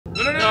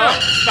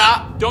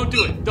Stop. Don't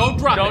do it. Don't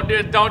drop it. Don't do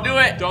it. Don't do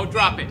it. Don't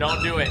drop it.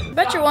 Don't do it. I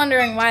bet you're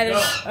wondering why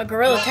there's a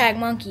Gorilla Tag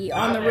monkey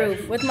on the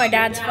roof with my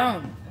dad's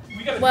phone.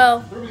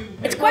 Well,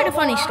 it's quite a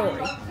funny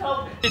story.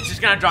 It's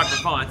just gonna drop your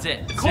phone. That's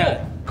it.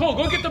 Cole,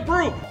 go get the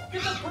broom.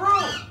 Get the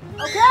broom.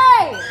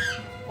 Okay.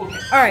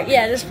 Alright,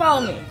 yeah, just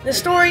follow me. The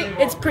story,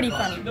 it's pretty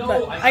funny,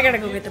 but I gotta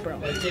go get the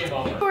broom.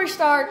 The story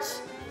starts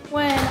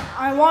when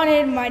I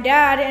wanted my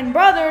dad and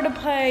brother to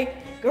play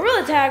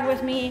Gorilla Tag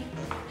with me,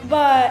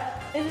 but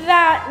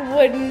that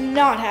would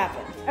not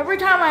happen. Every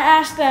time I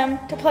asked them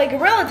to play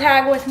Gorilla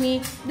Tag with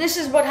me, this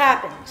is what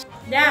happens.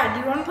 Dad,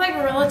 do you want to play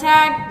Gorilla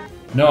Tag?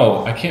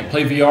 No, I can't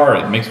play VR.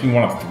 It makes me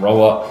want to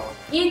throw up.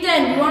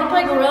 Ethan, do you want to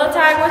play Gorilla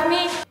Tag with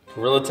me?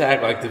 Gorilla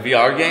Tag, like the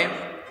VR game?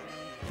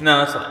 No,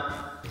 that's fine.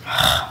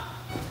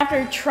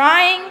 After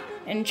trying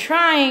and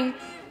trying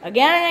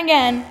again and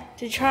again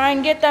to try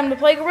and get them to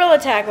play Gorilla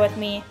Tag with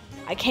me,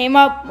 I came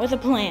up with a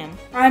plan.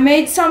 I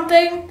made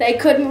something they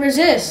couldn't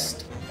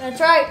resist.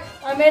 That's right,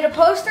 I made a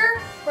poster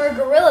for a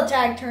Gorilla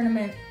Tag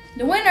tournament.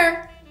 The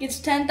winner gets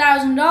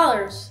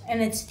 $10,000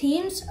 and it's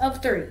teams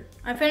of 3.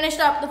 I finished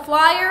up the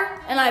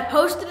flyer and I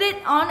posted it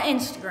on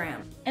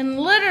Instagram. And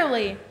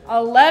literally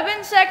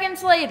 11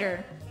 seconds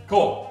later,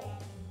 Cole,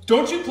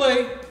 don't you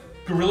play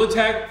Gorilla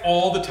Tag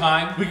all the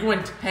time? We can win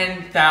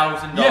 $10,000.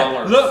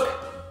 Yeah, look.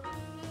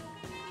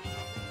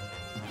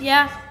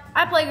 yeah,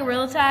 I play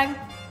Gorilla Tag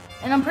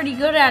and I'm pretty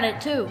good at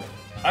it too.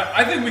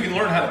 I think we can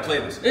learn how to play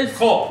this. It's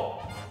Cole.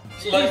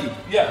 Like,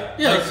 yeah.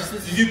 Yeah, Like,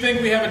 do you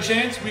think we have a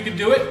chance we can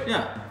do it?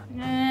 Yeah.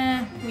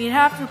 We'd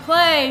have to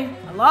play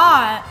a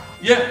lot.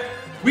 Yeah.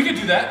 We could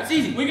do that. It's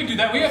easy. We could do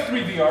that. We have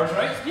 3 VRs,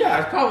 right? Yeah,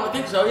 I probably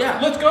think so, yeah.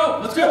 Let's go.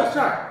 Let's go. Let's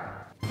try.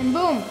 And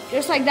boom,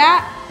 just like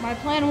that, my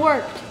plan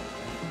worked.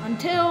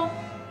 Until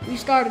we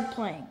started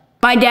playing.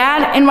 My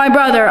dad and my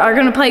brother are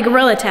gonna play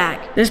Gorilla Tag.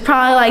 This is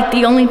probably like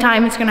the only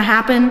time it's gonna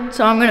happen,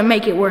 so I'm gonna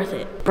make it worth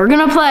it. We're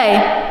gonna play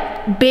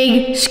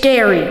Big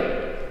Scary.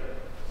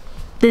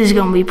 This is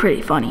gonna be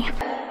pretty funny.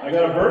 I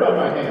got a bird on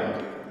my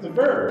hand. It's a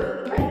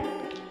bird.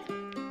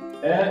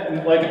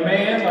 And like a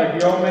man,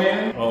 like your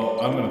man. Oh,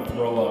 I'm gonna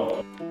throw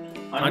up.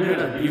 I'm doing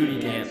a beauty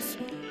dance.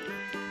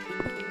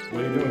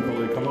 What are you doing,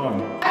 Coley? Come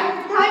on.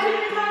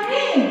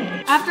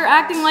 After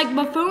acting like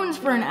buffoons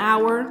for an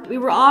hour, we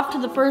were off to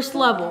the first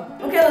level.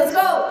 Okay, let's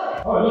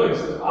go. Oh, look.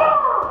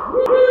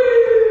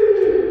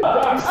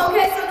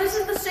 Okay, so this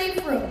is the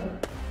safe room.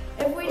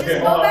 If we just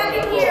go back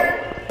in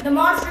here, the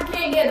monster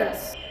can't get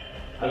us.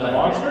 There's a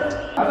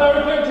monster? I thought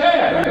we played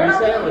tag. You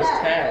said it was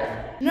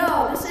tag.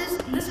 No,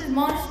 this is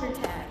monster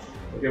tag.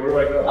 Okay, where do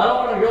I go? I don't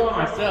want to go by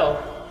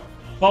myself.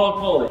 Follow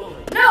Coley.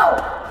 No!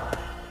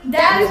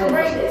 Dad is the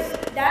bravest.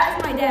 Dad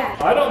is my dad.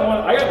 I don't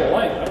want, I got the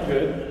light. I'm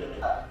good.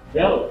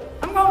 Go.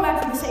 I'm going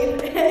back to the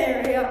safe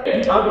area.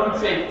 I'm going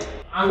safe.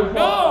 I'm going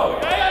No!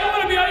 I don't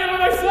want to be out here by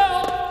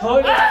myself.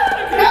 Coley. Come on!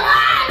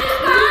 It's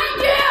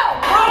behind you!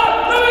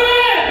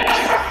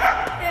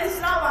 It's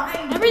not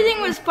behind you.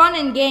 Everything was fun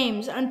and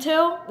games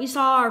until we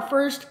saw our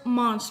first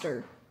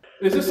monster.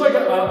 Is this like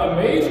a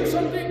maze or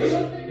something?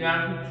 Yeah,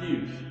 I'm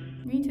confused.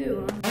 Me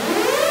too.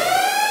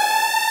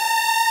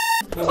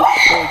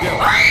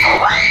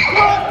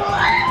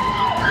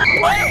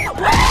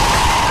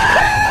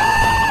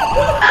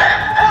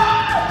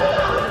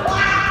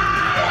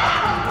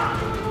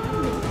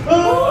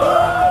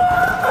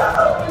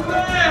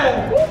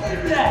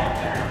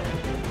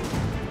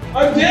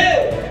 I'm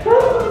dead!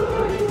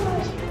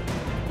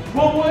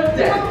 What was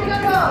that?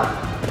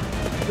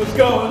 Let's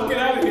go. Let's get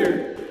out of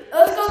here.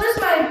 Let's go this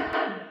way.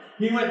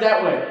 He went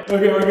that way.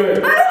 Okay, we're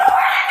good. I don't know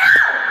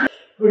where to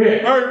go! Okay.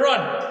 Hurry,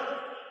 run!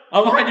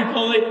 I'm behind you,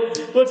 Coley.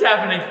 What's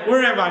happening?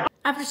 Where am I?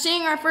 After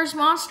seeing our first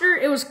monster,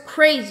 it was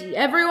crazy.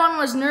 Everyone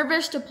was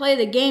nervous to play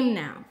the game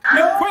now.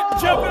 No,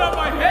 quit jumping on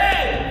my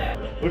head!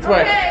 Which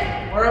way?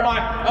 Okay. Where am I?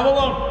 I'm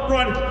alone.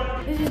 Run!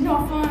 This is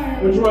not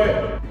fun. Which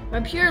way? By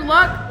pure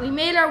luck, we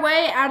made our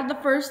way out of the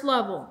first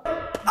level.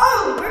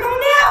 Oh, we're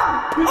going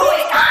down! Oh,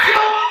 he's gone!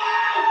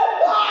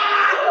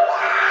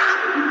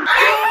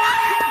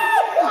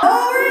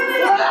 Oh, we're in the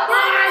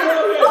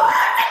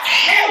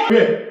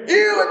Okay.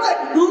 Ew, it's like,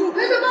 who?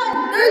 There's a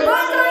button! There's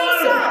buttons on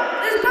each side!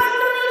 There's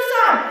buttons on each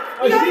side!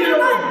 I see it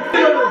over.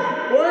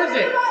 Where is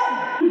it?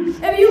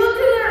 If you look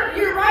to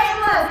your right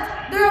and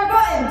left, there are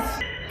buttons.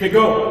 Okay,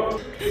 go.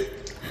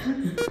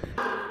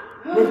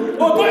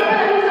 Oh,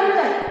 button!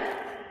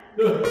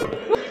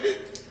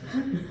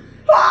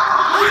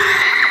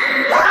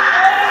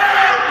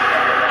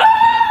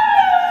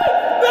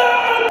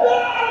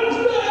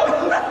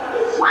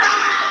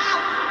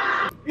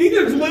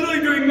 Ethan's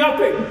literally doing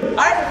nothing.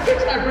 I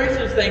fixed my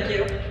braces, thank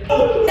you.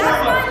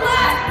 That's my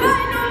last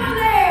button over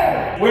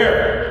there!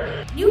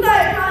 Where? You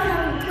guys probably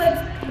haven't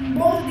clicked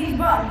both of these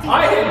buttons. I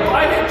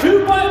hit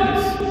 2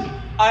 buttons.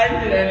 I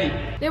didn't hit any.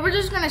 They were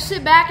just gonna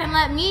sit back and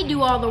let me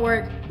do all the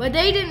work, but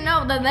they didn't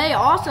know that they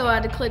also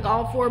had to click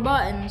all 4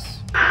 buttons.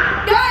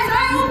 Guys,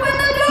 I opened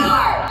the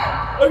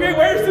door! Okay,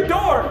 where's the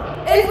door?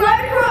 It's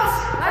right across.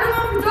 I don't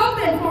know if it's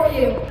open for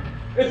you.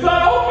 It's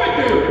not open,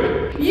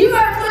 dude. You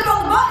gotta click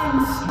all the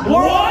buttons.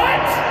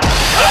 What?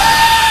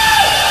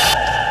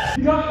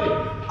 You got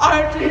I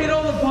have to hit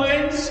all the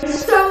planes.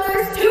 So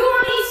there's 2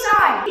 on each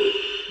side.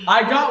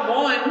 I got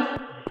one.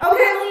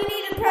 Okay, well you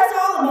need to press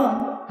all of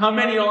them. How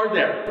many are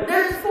there?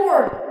 There's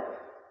 4.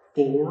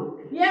 4?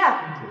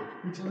 Yeah.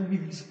 You're telling me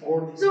these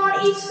 4? So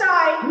on each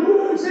side,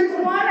 there's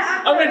 1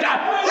 after. I'm gonna die.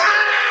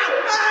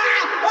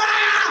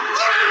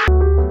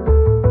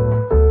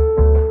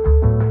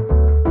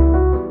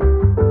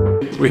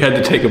 We had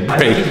to take a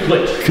break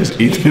because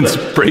Ethan's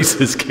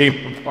braces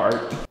came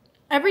apart.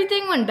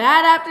 Everything went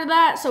bad after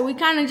that, so we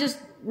kind of just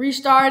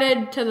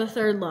restarted to the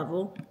 3rd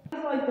level.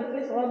 Like the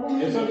 5th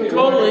level. It's okay.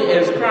 Coley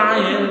is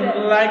crying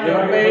like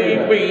a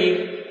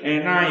baby,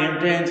 and I am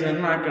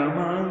dancing like a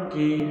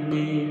monkey.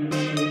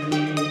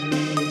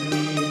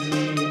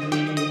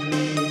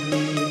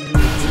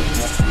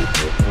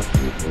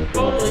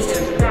 Coley is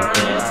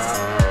crying.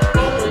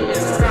 Coley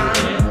is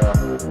crying.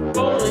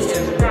 Coley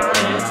is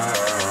crying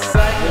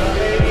like a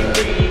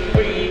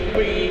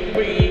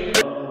baby.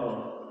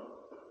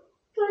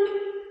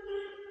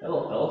 Hello,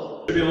 fellas.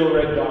 Should be a little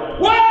red dot.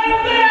 What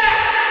is that?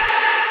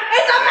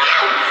 It's a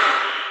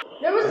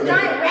mouse! There was a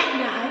giant rat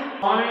guy.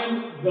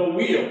 Find the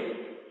wheel.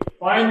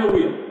 Find the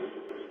wheel.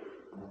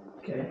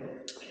 Okay.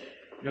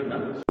 Good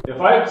enough. If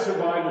I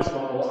survive this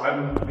level,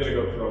 I'm gonna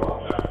go throw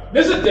up now.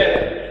 This is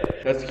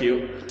dead. That's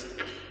cute.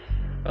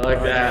 I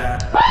like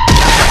that.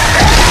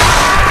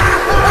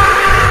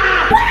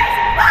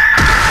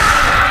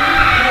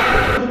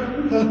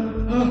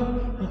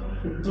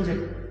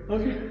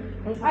 Okay.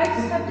 I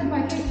accepted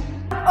my fate.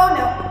 Oh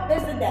no,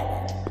 there's the dead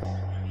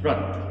end. Run.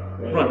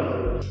 Run.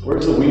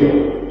 Where's the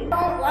wheel? I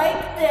don't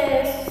like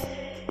this.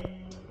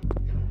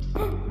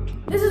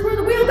 This is where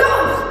the wheel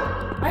goes!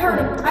 I heard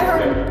him. I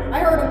heard him. I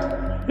heard him.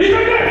 He's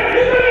right there!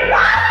 He's right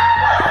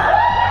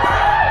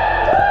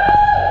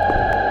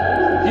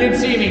there! He didn't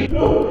see me.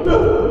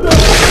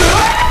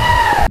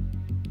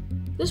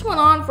 This went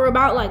on for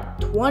about like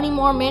 20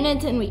 more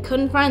minutes and we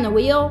couldn't find the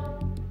wheel.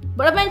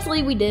 But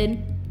eventually we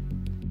did.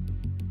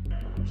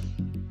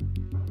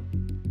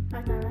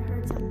 I thought I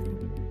heard something.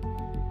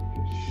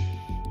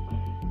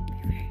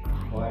 Be very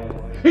quiet.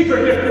 He's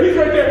right there! He's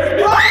right there!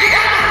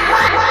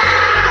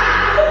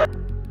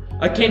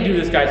 I can't do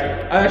this, guys.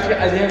 I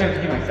think I'm gonna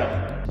pee myself.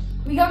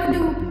 We gotta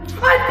do.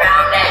 I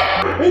found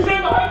it! He's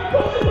right behind you!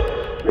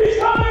 He's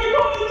coming!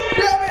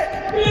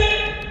 Grab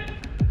it!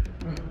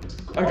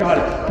 I got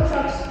it.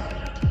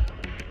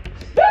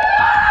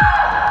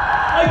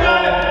 I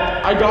got it!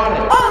 I got it.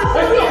 Oh, it's I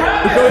still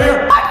have Let's it! go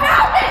here. I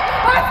found it!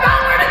 I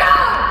found where to go!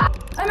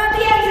 I'm at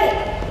the exit!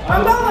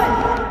 I'm going!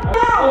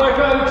 Oh, I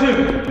got it too!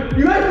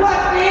 You guys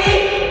left me.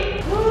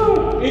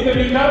 Ethan,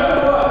 you coming or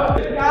what?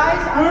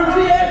 Guys, Where's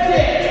the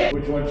exit?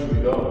 Which one should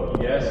we go?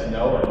 Yes,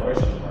 no, or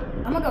question mark?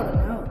 I'm gonna go to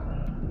no.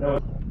 No.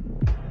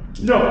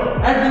 No,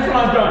 after this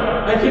one's done.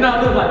 I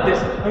cannot live like this.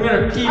 I'm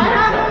gonna pee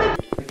myself.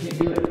 I can't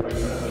do it.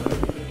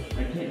 I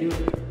can't do it.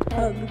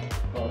 I'm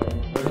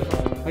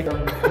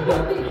done.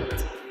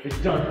 It's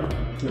done.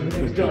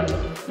 It's done.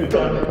 It's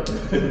done.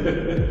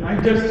 I'm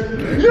just.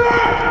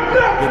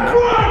 Yeah!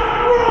 Run!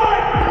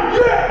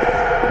 Yes!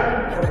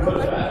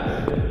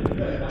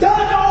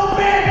 Doors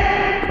open!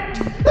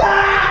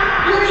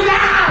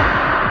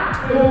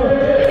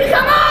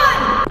 Come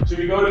on! Should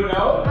we go to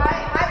no? I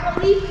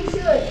believe we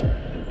should.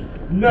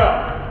 No.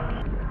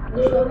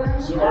 Go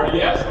down. Or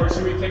yes, or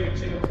should we take a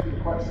chance to do the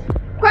question?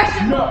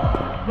 Question! No!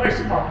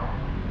 Question mark.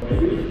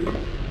 Maybe.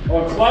 Oh,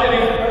 I'm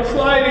sliding! I'm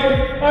sliding!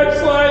 I'm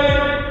sliding!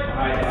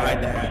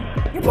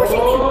 You're pushing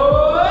me! Oh!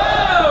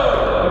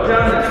 I'm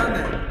done.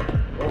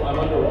 Oh, I'm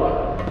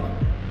underwater.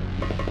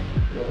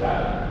 What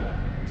happened?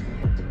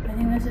 I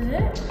think this is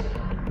it.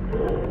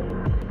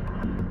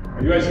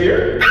 Are you guys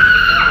here?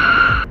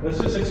 Let's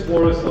just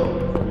explore this level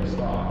before we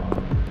stop.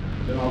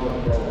 Then I'll go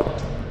throw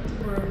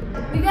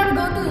up. We gotta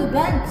go through the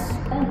vents.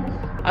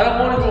 I don't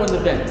want to go in the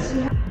vents.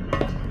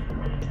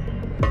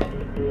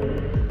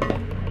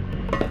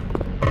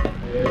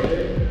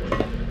 Okay.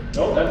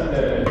 Nope, that's a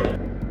dead end.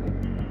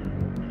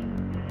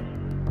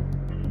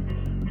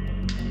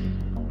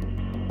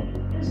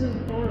 This is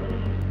horrible.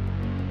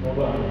 Hold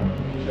on.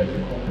 Let me check the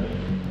corner.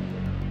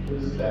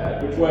 This is bad.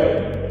 Which way?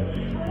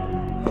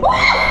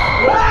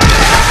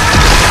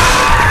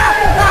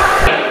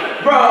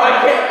 Bro, I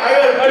can't.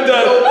 I'm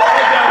done.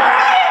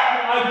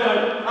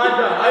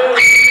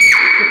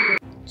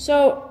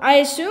 So I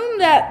assume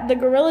that the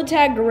Gorilla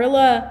Tag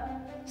Gorilla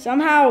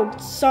somehow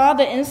saw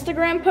the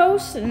Instagram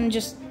post and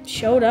just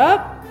showed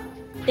up.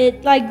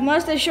 It like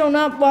must have shown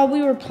up while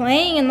we were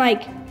playing and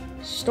like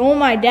stole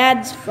my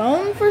dad's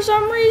phone for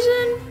some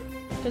reason.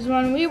 Because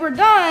when we were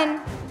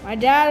done, my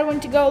dad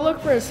went to go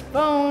look for his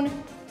phone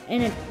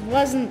and it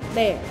wasn't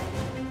there.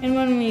 And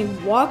when we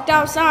walked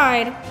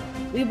outside,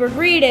 we were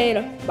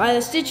greeted by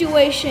the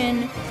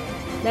situation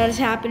that is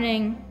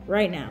happening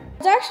right now.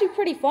 It's actually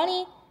pretty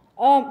funny.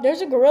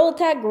 There's a Gorilla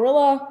Tag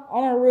Gorilla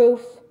on our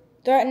roof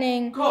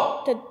threatening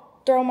to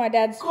throw my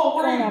dad's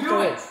phone off the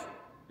roof.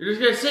 You're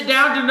just gonna sit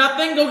down, do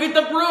nothing? Go get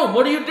the broom.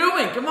 What are you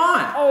doing? Come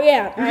on. Oh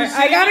yeah,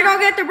 I gotta go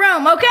get the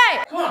broom, okay?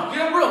 Come on,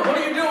 get a broom. What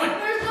are you doing?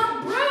 There's no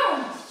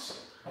broom!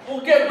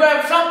 We'll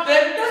grab something.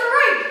 There's a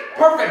rake!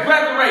 Perfect,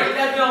 grab the race.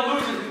 That's gonna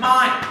lose his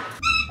mind.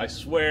 I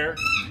swear,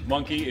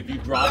 Monkey, if you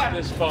drop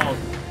this phone.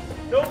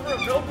 No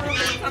room, no room.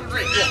 It's on the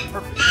race. Yeah,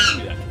 perfect. Do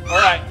that. All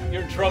right,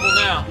 you're in trouble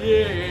now.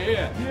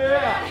 Yeah.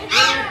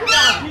 Come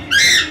on, beat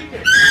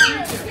it.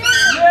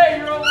 Yeah,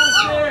 you're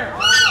almost there.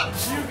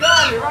 You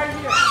got it right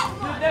here.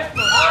 Do the next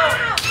one.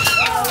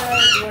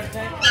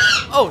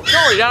 Oh,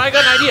 sorry, Dad, I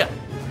got an idea.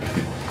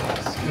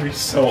 It's gonna be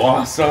so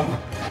awesome.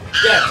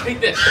 Yeah, take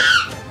this.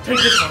 Take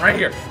this one right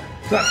here.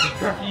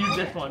 Trust use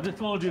this one. This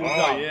one will do the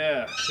job. Oh,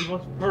 yeah. This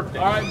one's perfect.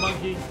 All right,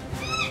 Monkey.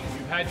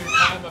 You've had your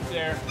time up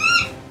there.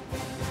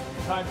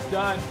 Time's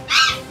done.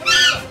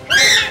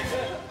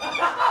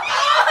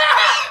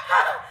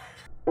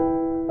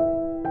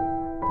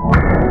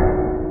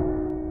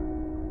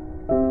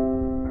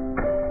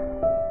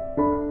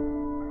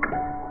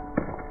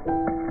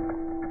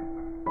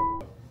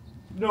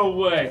 No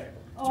way.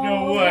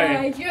 Oh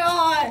my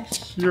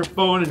gosh. Your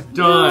phone is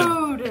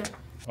done. Dude.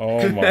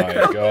 Oh my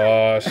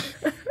gosh.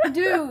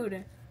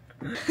 Dude.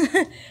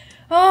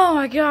 Oh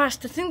my gosh,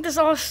 to think this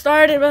all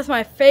started with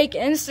my fake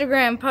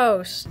Instagram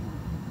post.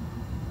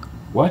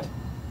 What?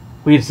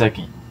 Wait a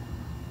second.